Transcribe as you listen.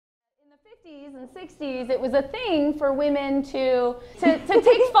50s and 60s, it was a thing for women to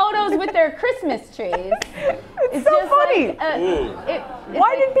take photos with their Christmas trees. It's so funny. Like,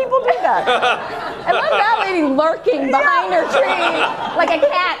 why did people do that? I love that lady lurking behind her tree like a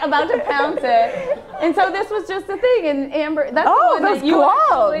cat about to pounce it. And so this was just a thing. And Amber, that's the one that you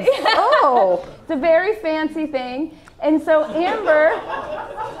gloves. Oh, it's a very fancy thing. And so Amber,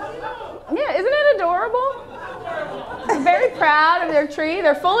 yeah, isn't it adorable? Very proud of their tree.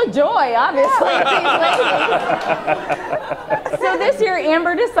 They're full of joy, obviously, these ladies. So this year,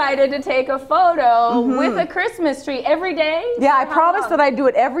 Amber decided to take a photo with a Christmas tree every day. Yeah, I promised that I'd do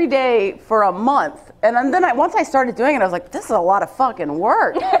it every day for a month. And then once I started doing it, I was like, this is a lot of fucking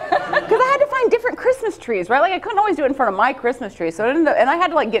work. Because I had to find different Christmas trees, right? Like I couldn't always do it in front of my Christmas tree. So and I had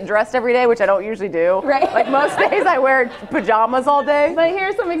to like get dressed every day, which I don't usually do. Right. Like most days I wear pajamas all day. But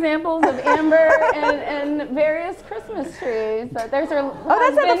here's some examples of Amber and various Christmas trees. So there's her husband. Oh,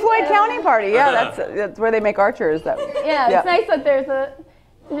 that's at the Floyd County party. Yeah, that's where they make archers. Yeah, it's nice that there's a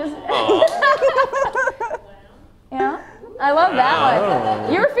just. Yeah. I love that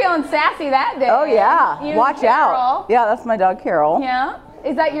one. You were feeling sassy that day. Oh yeah, You watch out. Yeah, that's my dog Carol. Yeah.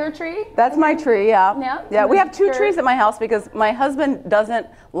 Is that your tree? That's my tree, yeah. Yeah. Yeah, we have two trees at my house because my husband doesn't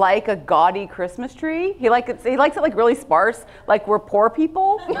like a gaudy Christmas tree. He likes it like really sparse, like we're poor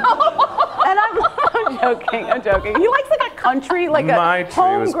people. And I'm joking. He likes like a country, like my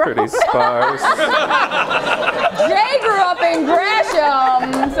tree was pretty sparse. Jay grew up in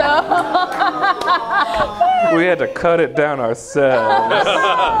Gresham, so we had to cut it down ourselves.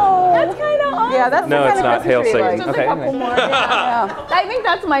 That's kind of awesome. Yeah, that's no, the it's kind not of hail Christmas tree, Satan. Just Okay, a couple more. Yeah. I think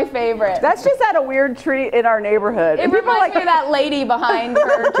that's my favorite. That's just at a weird tree in our neighborhood. It reminds me of that lady behind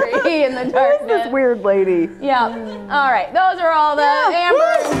her tree in the darkness. This weird lady. Yeah. All right. Those are all the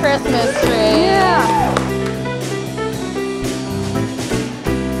Amber and Christmas trees. Yeah.